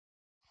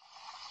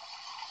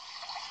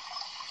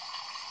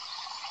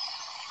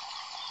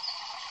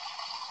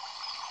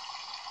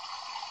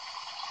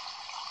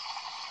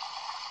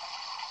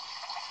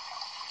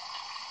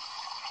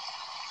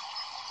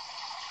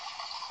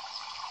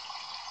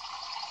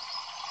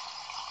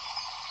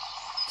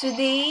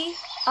Today,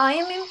 I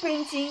am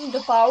imprinting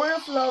the power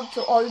of love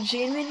to all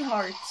genuine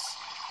hearts.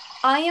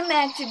 I am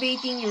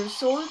activating your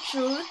soul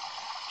truth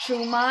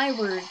through my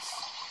words.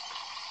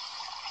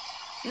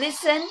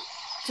 Listen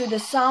to the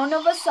sound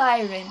of a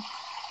siren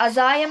as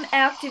I am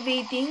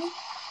activating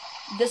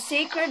the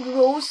sacred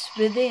rose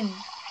within.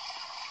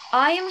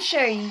 I am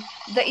sharing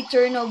the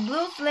eternal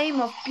blue flame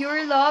of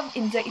pure love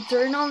in the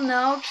eternal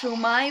now through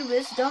my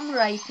wisdom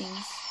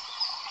writings.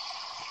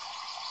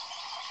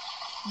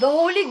 The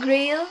Holy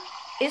Grail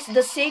is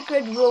the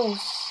sacred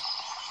rose.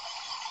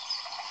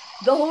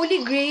 The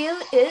Holy Grail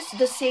is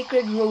the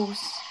sacred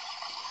rose.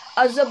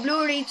 As a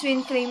blue ray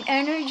twin flame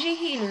energy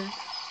healer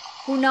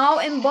who now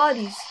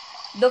embodies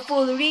the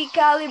full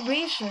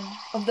recalibration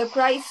of the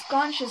Christ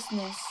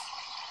consciousness,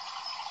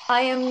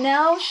 I am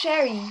now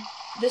sharing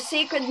the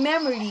sacred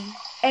memory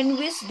and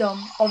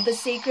wisdom of the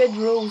sacred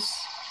rose.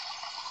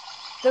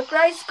 The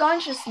Christ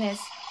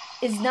consciousness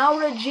is now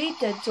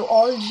radiated to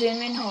all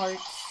genuine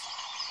hearts.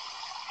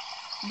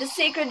 The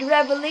sacred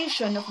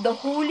revelation of the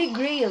Holy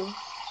Grail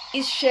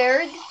is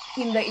shared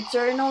in the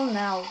eternal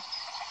now.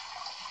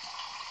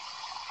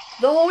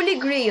 The Holy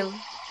Grail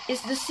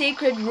is the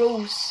sacred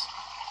rose.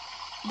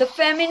 The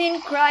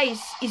feminine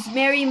Christ is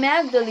Mary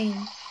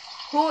Magdalene,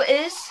 who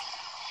is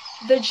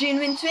the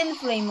genuine twin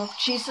flame of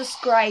Jesus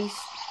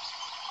Christ.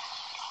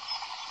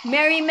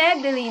 Mary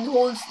Magdalene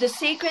holds the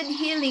sacred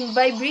healing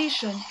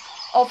vibration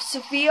of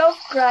Sophie of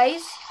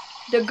Christ,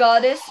 the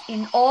goddess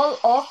in all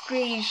of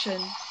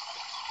creation.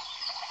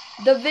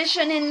 The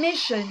vision and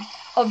mission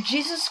of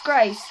Jesus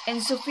Christ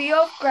and Sophie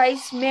of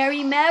Christ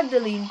Mary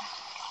Magdalene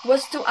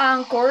was to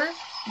anchor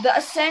the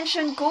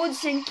ascension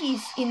codes and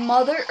keys in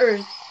Mother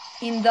Earth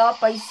in the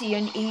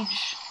Piscean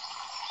age.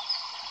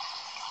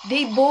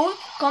 They both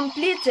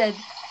completed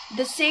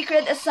the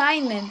sacred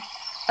assignment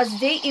as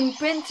they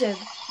imprinted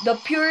the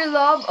pure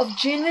love of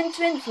genuine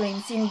twin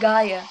flames in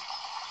Gaia.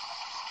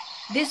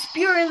 This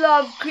pure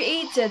love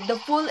created the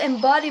full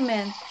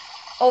embodiment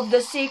of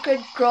the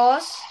sacred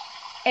cross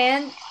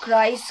and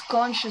Christ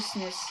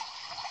consciousness.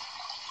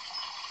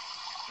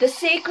 The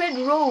sacred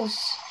rose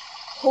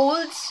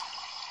holds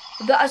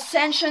the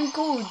ascension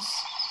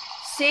codes,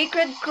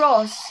 sacred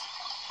cross,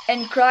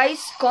 and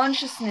Christ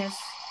consciousness.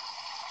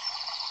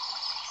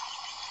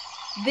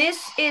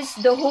 This is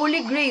the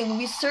Holy Grail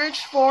we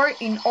search for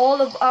in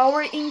all of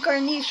our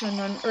incarnation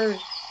on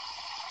earth.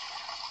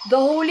 The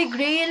Holy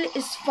Grail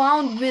is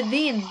found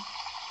within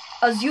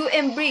as you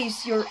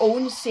embrace your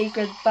own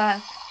sacred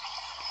path.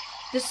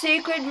 The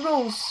sacred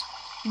rose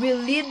will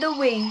lead the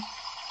way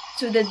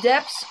to the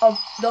depths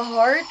of the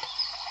heart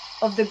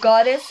of the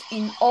goddess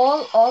in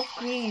all of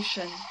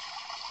creation.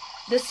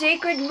 The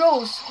sacred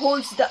rose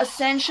holds the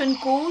ascension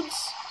codes,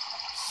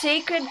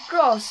 sacred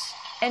cross,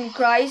 and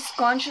Christ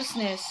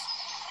consciousness.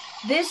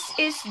 This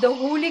is the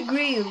Holy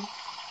Grail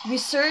we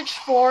search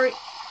for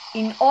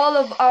in all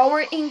of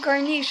our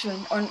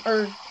incarnation on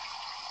earth.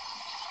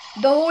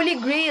 The Holy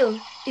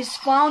Grail is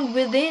found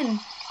within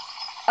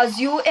as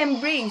you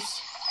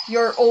embrace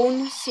your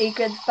own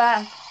sacred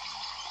path.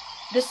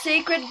 The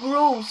sacred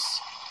rose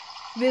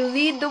will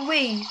lead the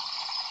way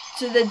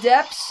to the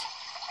depths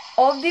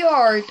of the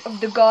heart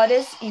of the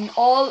goddess in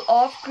all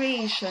of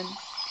creation.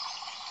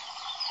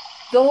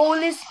 The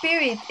Holy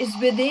Spirit is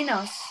within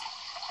us.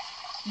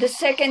 The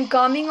second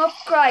coming of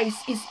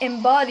Christ is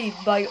embodied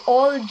by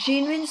all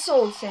genuine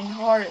souls and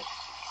hearts.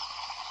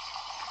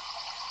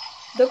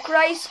 The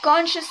Christ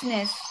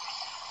consciousness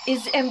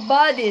is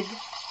embodied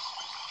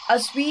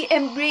as we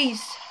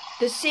embrace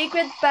the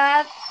sacred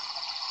path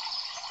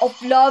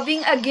of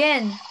loving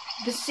again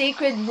the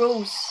sacred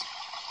rose.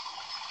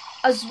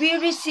 As we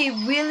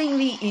receive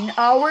willingly in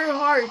our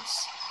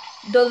hearts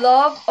the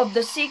love of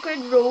the sacred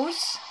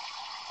rose,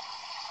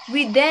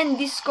 we then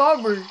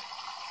discover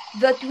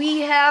that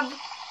we have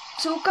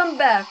to come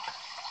back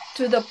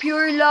to the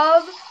pure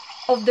love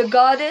of the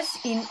goddess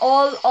in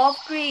all of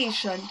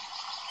creation,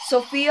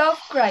 Sophie of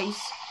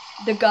Christ,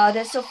 the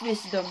goddess of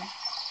wisdom.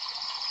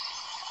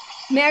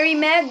 Mary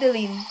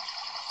Magdalene,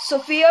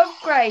 Sophie of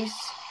Christ,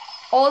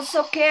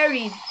 also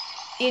carried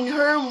in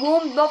her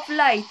womb of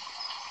light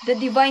the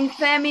divine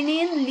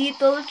feminine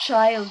little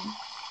child.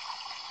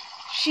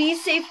 She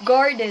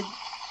safeguarded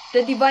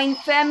the divine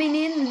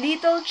feminine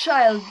little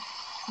child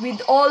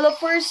with all of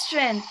her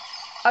strength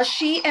as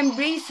she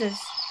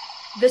embraces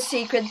the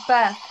sacred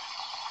path.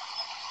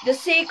 The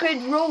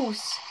sacred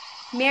rose,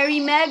 Mary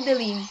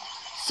Magdalene,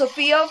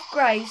 Sophie of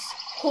Christ,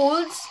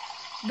 holds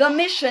the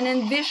mission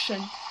and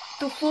vision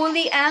to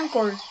fully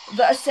anchor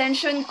the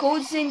ascension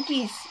codes and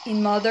keys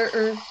in Mother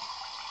Earth.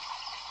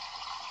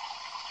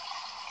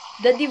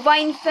 The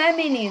divine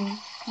feminine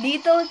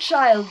little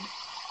child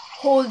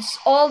holds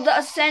all the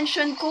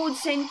ascension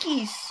codes and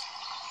keys,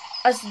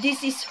 as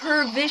this is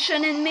her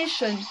vision and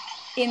mission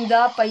in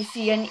the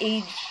Piscean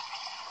age.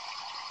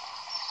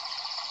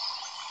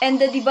 And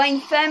the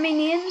divine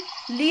feminine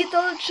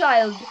little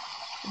child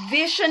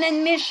vision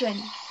and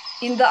mission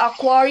in the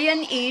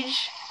Aquarian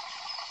age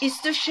is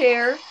to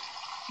share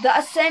the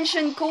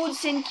ascension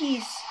codes and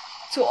keys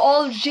to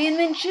all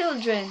genuine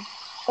children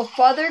of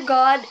Father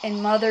God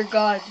and Mother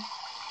God.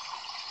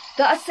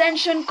 The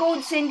Ascension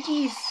codes and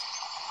keys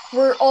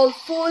were all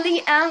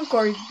fully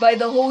anchored by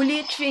the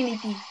Holy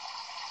Trinity.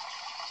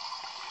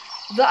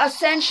 The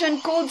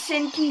Ascension codes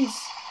and keys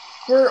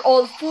were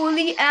all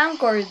fully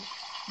anchored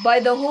by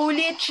the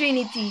Holy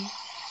Trinity,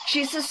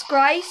 Jesus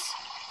Christ,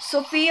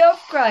 Sophia of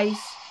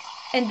Christ,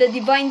 and the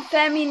Divine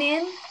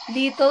Feminine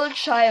Little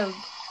Child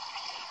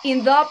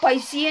in the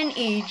Piscean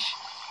Age.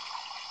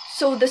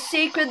 So the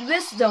sacred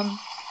wisdom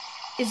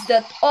is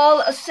that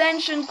all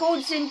Ascension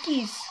codes and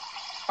keys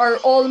are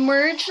all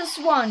merged as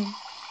one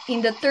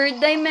in the third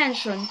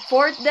dimension,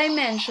 fourth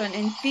dimension,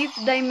 and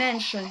fifth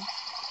dimension.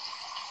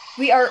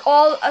 We are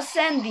all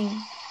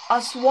ascending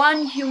as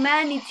one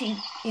humanity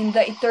in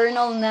the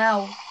eternal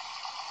now.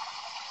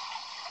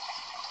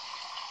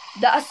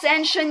 The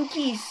Ascension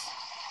keys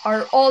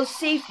are all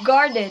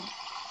safeguarded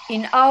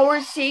in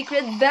our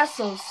sacred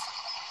vessels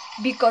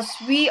because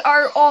we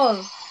are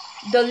all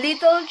the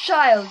little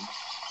child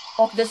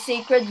of the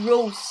sacred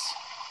rose.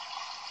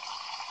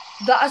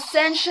 The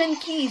Ascension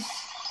keys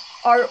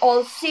are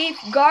all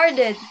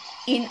safeguarded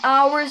in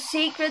our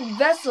sacred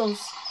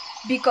vessels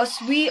because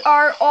we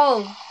are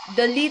all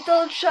the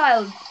little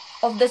child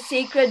of the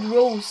sacred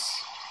rose.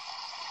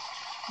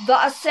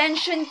 The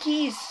Ascension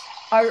keys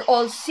are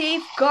all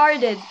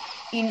safeguarded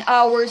in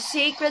our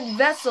sacred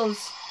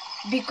vessels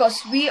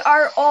because we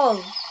are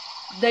all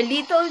the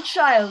little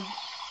child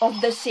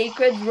of the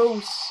sacred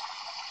rose.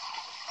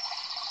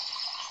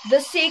 The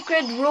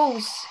sacred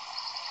rose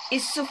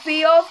is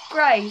Sophia of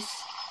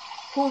Christ,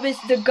 who is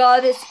the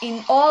goddess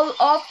in all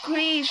of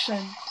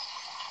creation,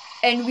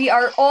 and we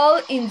are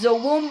all in the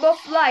womb of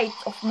light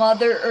of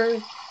Mother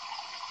Earth,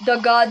 the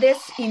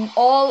goddess in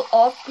all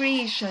of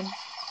creation.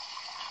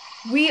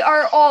 We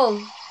are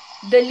all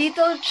the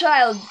little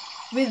child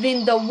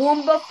within the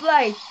womb of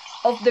light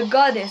of the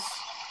goddess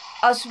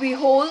as we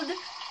hold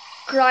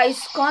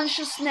Christ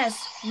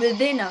consciousness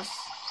within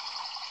us.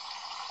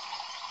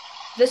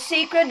 The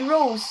sacred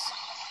rose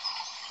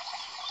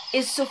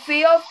is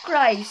Sophia of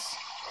Christ,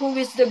 who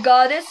is the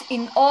goddess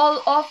in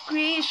all of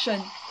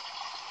creation,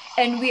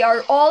 and we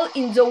are all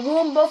in the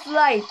womb of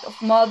light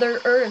of Mother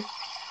Earth,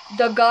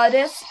 the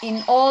goddess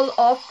in all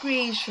of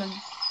creation.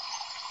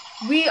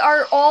 We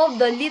are all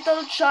the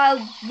little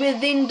child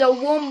within the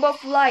womb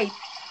of light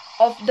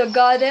of the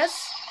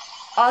goddess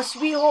as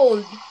we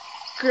hold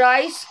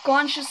Christ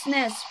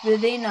consciousness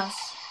within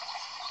us.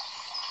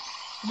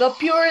 The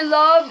pure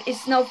love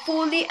is now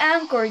fully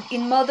anchored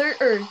in Mother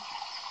Earth,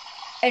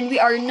 and we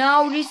are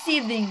now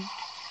receiving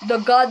the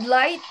God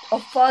light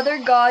of Father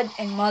God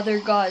and Mother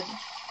God.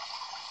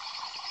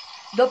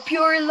 The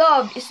pure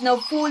love is now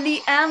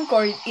fully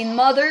anchored in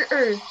Mother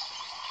Earth,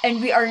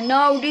 and we are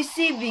now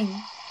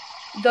receiving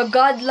the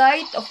God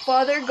light of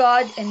Father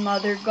God and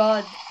Mother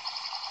God.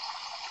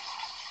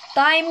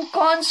 Time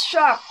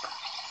construct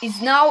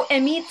is now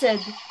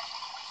emitted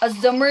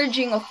as the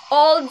merging of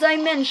all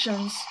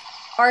dimensions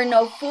are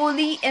now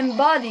fully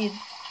embodied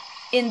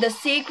in the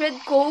sacred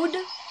code,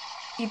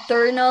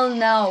 Eternal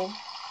Now.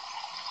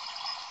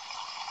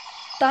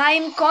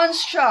 Time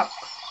construct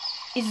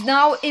is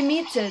now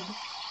emitted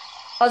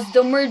as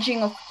the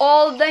merging of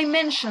all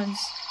dimensions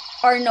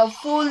are now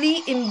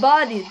fully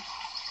embodied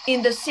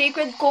in the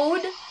sacred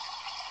code,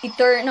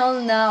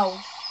 Eternal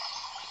Now.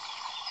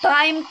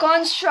 Time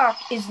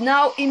construct is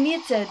now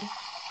emitted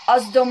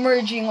as the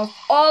merging of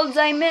all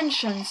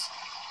dimensions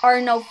are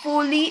now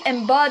fully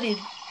embodied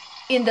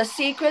in the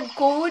sacred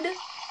code,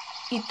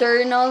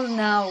 Eternal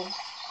Now.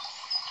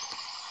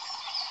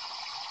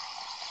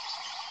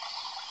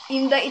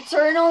 In the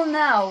Eternal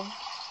Now,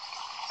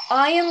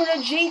 I am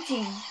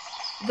radiating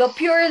the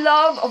pure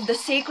love of the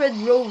sacred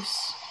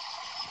rose.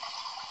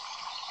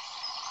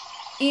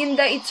 In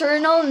the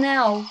Eternal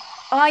Now,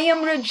 I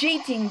am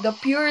radiating the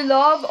pure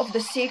love of the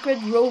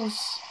sacred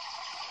rose.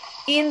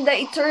 In the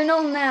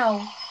Eternal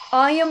Now,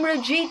 I am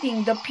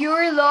radiating the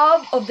pure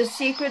love of the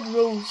sacred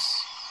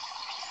rose.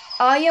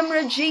 I am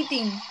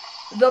radiating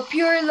the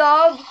pure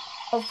love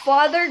of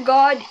Father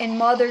God and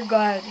Mother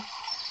God.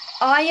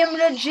 I am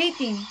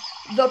radiating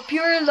the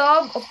pure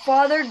love of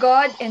Father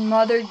God and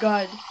Mother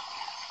God.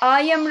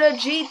 I am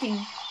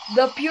radiating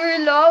the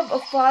pure love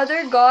of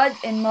Father God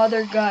and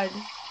Mother God.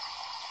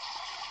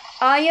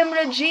 I am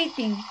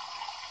radiating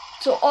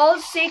to all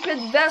sacred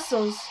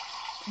vessels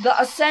the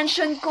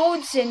Ascension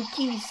codes and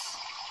keys.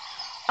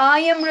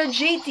 I am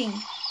radiating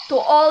to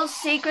all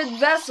sacred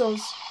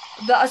vessels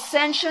the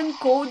Ascension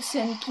codes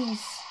and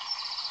keys.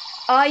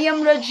 I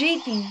am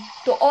radiating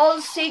to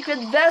all sacred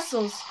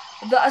vessels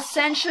the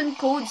Ascension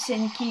codes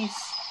and keys.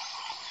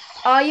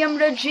 I am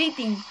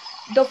radiating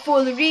the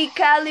full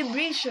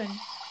recalibration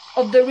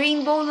of the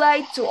rainbow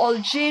light to all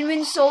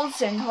genuine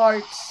souls and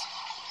hearts.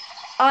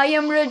 I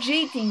am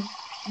radiating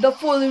the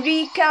full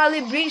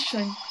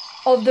recalibration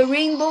of the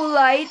rainbow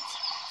light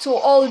to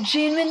all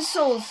genuine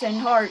souls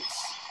and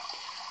hearts.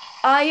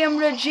 I am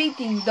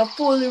radiating the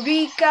full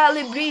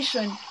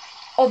recalibration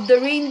of the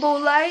rainbow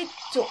light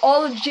to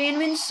all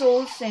genuine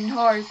souls and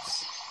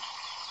hearts.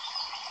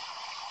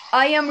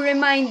 I am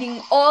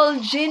reminding all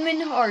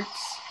genuine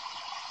hearts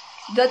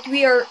that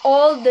we are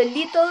all the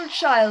little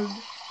child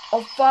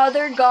of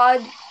Father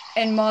God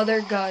and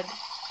Mother God.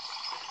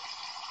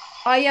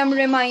 I am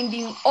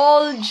reminding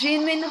all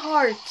genuine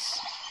hearts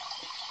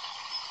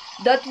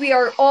that we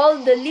are all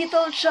the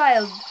little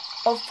child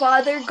of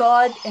Father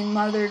God and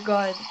Mother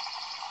God.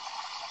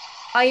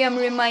 I am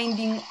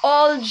reminding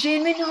all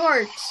genuine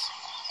hearts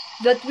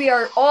that we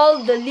are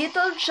all the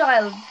little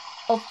child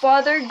of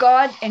Father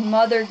God and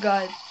Mother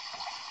God.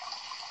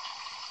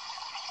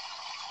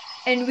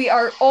 And we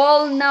are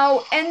all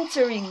now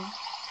entering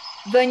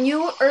the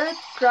new earth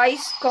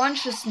Christ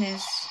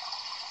consciousness.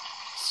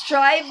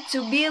 Strive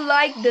to be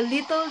like the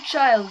little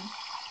child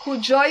who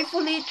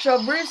joyfully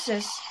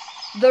traverses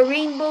the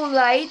rainbow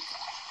light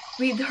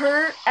with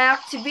her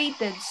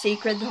activated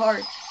sacred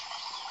heart.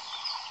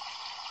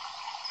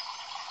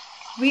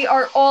 We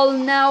are all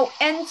now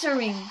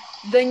entering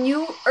the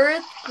new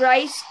earth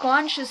Christ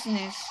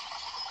consciousness.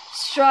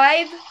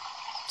 Strive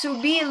to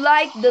be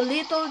like the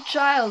little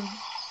child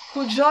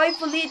who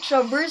joyfully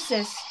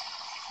traverses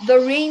the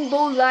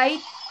rainbow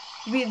light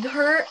with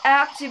her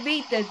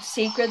activated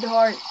sacred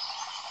heart.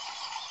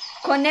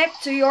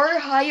 Connect to your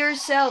higher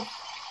self.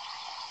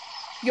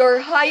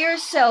 Your higher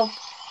self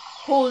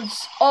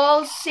holds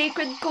all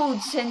sacred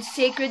codes and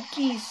sacred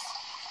keys.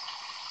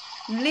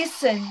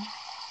 Listen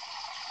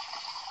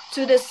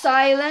to the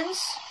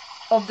silence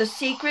of the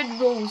sacred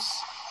rose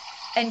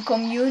and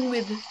commune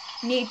with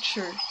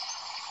nature.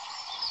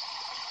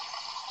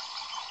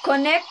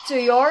 Connect to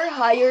your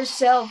higher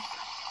self.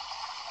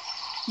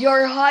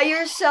 Your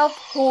higher self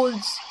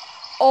holds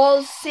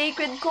all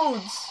sacred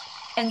codes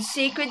and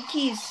sacred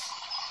keys.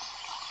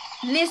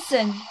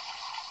 Listen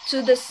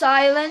to the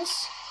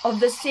silence of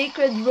the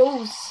sacred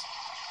rose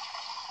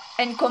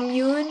and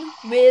commune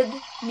with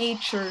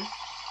nature.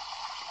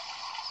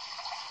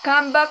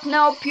 Come back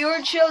now,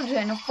 pure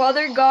children of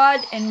Father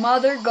God and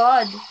Mother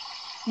God.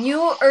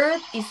 New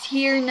earth is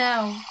here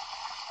now.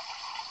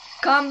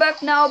 Come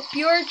back now,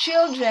 pure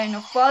children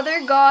of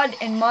Father God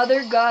and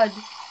Mother God.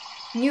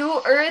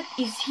 New earth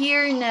is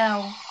here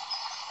now.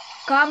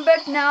 Come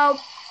back now,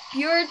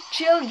 pure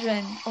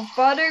children of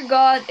Father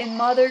God and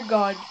Mother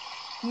God.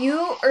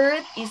 New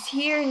earth is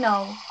here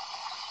now.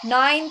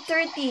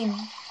 9:13,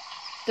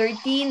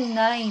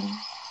 13:9.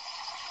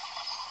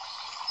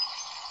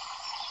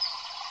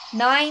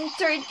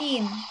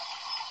 9:13,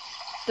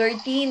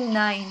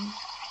 13:9.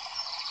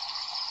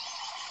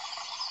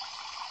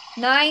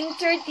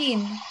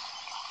 9:13,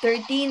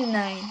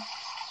 13:9.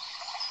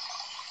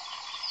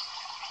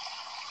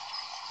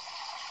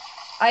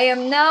 I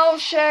am now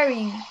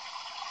sharing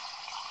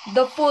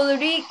the full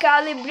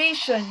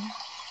recalibration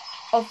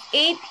of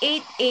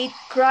 888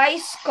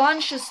 Christ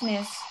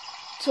consciousness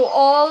to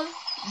all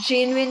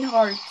genuine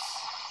hearts.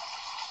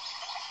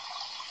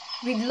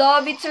 With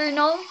love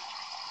eternal,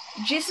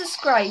 Jesus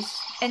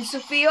Christ and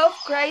Sophia of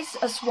Christ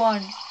as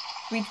one,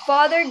 with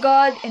Father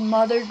God and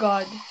Mother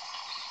God.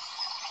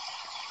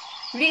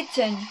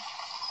 Written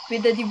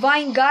with the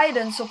divine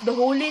guidance of the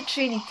Holy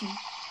Trinity.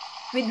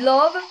 With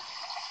love,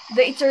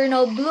 the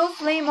eternal blue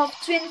flame of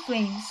twin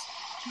flames,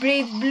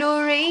 brave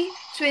blue ray,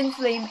 twin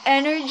flame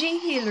energy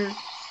healer,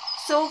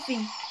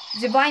 Sophie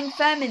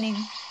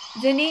DivineFeminine,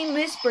 the name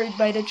whispered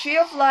by the tree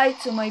of light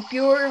to my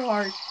pure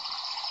heart.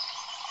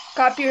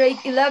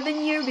 Copyright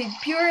 11 year with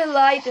pure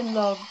light and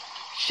love.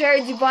 Share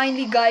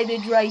divinely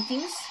guided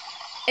writings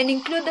and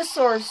include the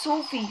source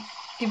Sophie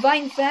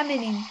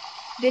DivineFeminine,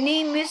 the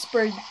name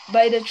whispered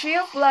by the tree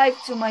of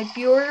life to my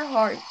pure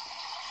heart.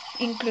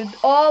 Include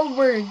all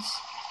words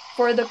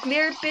for the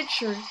clear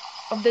picture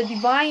of the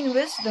divine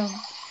wisdom,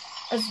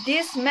 as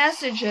these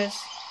messages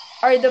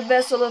are the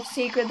vessel of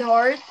Sacred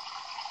Heart,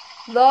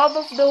 love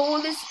of the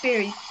Holy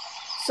Spirit,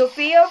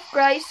 Sophia of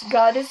Christ,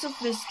 Goddess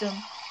of Wisdom,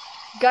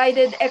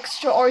 guided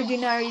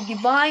extraordinary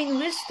divine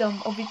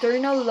wisdom of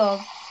eternal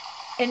love,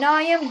 and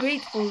I am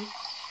grateful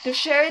to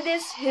share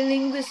this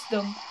healing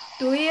wisdom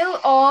to heal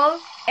all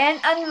and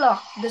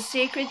unlock the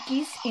sacred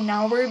keys in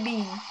our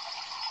being.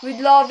 With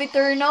love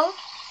eternal,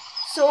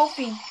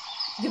 Sophie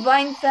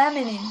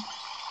DivineFeminine,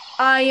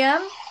 I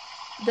am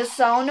the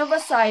sound of a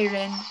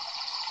siren.